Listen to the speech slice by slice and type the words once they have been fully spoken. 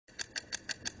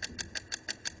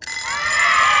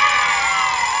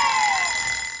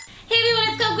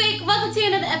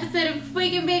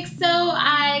Wake and Bake. So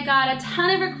I got a ton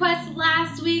of requests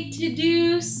last week to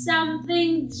do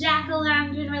something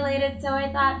jack-o'-lantern related, so I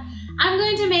thought I'm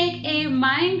going to make a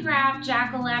Minecraft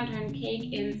jack-o'-lantern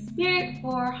cake in spirit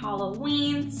for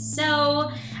Halloween.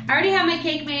 So I already have my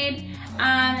cake made,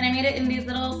 and I made it in these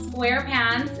little square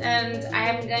pans, and I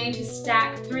am going to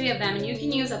stack 3 of them. And you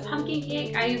can use a pumpkin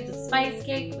cake. I used a spice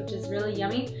cake, which is really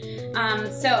yummy.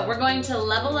 So we're going to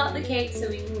level out the cake so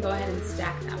we can go ahead and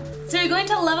stack them. So you're going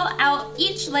to level out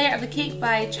each layer of the cake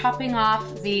by chopping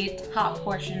off the top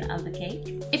portion of the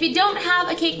cake. If you don't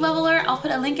have a cake leveler, I'll put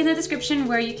a link in the description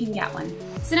where you can get one.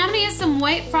 So now I'm gonna use some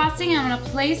white frosting, and I'm gonna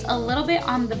place a little bit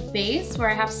on the base where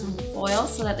I have some foil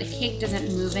so that the cake doesn't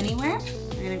move anywhere.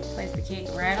 We're gonna place the cake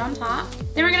right on top.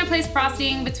 Then we're gonna place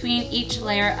frosting between each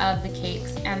layer of the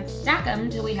cakes and stack them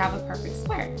till we have a perfect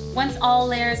square. Once all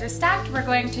layers are stacked, we're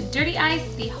going to dirty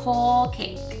ice the whole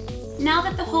cake. Now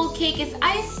that the whole cake is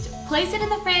iced, place it in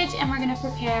the fridge and we're gonna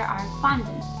prepare our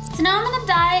fondant. So now I'm gonna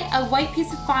dye a white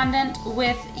piece of fondant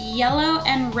with yellow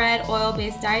and red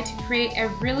oil-based dye to create a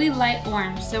really light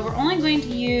orange. So we're only going to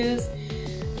use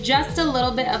just a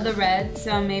little bit of the red,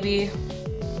 so maybe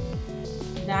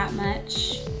that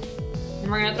much. And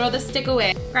we're gonna throw the stick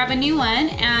away. Grab a new one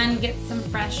and get some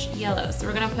fresh yellow. So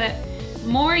we're gonna put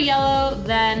more yellow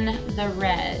than the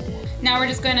red. Now we're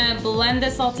just gonna blend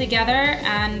this all together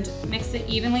and mix it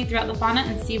evenly throughout the fondant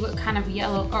and see what kind of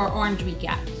yellow or orange we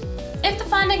get. If the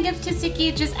fondant gets too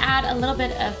sticky, just add a little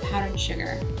bit of powdered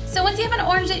sugar. So once you have an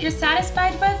orange that you're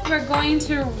satisfied with, we're going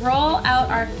to roll out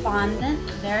our fondant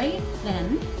very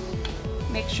thin.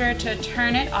 Make sure to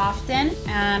turn it often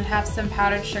and have some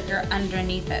powdered sugar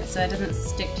underneath it so it doesn't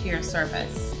stick to your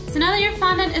surface. So now that your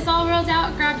fondant is all rolled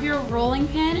out, grab your rolling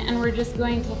pin and we're just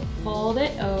going to fold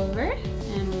it over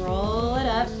and roll it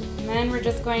up. And then we're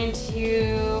just going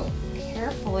to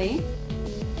carefully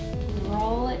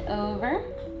roll it over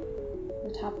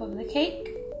the top of the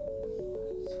cake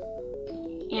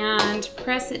and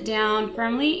press it down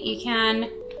firmly. You can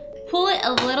pull it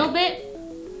a little bit,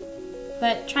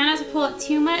 but try not to pull it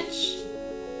too much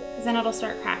because then it'll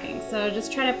start cracking. So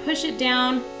just try to push it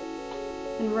down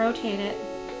and rotate it.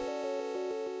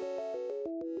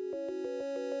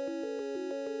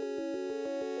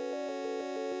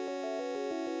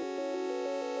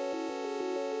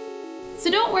 So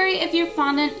don't worry if your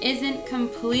fondant isn't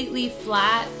completely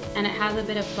flat and it has a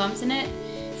bit of bumps in it.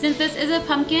 Since this is a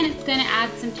pumpkin, it's gonna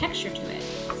add some texture to it.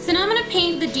 So now I'm gonna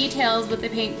paint the details with the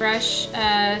paintbrush,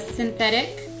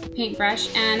 synthetic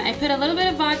paintbrush, and I put a little bit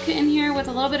of vodka in here with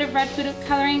a little bit of red food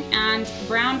coloring and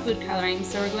brown food coloring.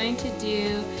 So we're going to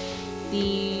do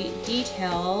the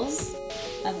details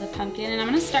of the pumpkin, and I'm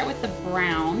gonna start with the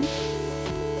brown.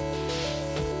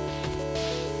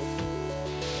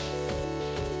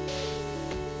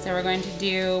 So we're going to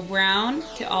do brown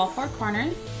to all 4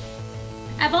 corners.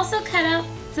 I've also cut out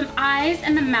some eyes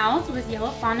and the mouth with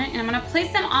yellow fondant, and I'm gonna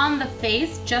place them on the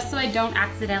face just so I don't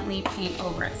accidentally paint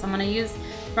over it. So I'm gonna use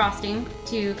frosting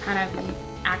to kind of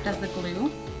act as the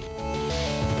glue.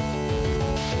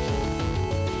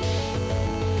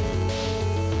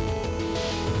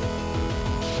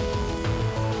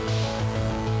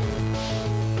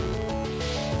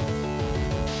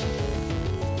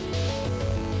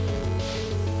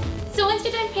 So once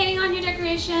you're done painting on your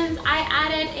decorations, I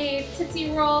added a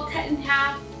Tootsie Roll cut in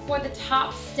half for the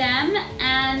top stem,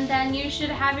 and then you should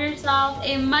have yourself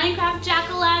a Minecraft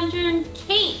jack-o'-lantern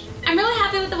cake. I'm really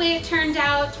happy with the way it turned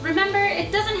out. Remember,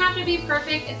 it doesn't have to be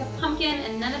perfect. It's a pumpkin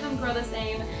and none of them grow the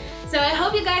same. So I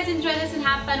hope you guys enjoy this and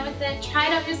have fun with it. Try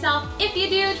it out yourself. If you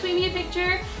do, tweet me a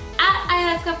picture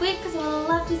at iHasCupquake because I would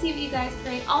love to see what you guys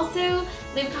create. Also,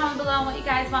 leave a comment below on what you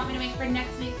guys want me to make for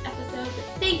next week's episode.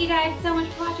 But thank you guys so much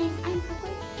for watching. I'm Cupquake.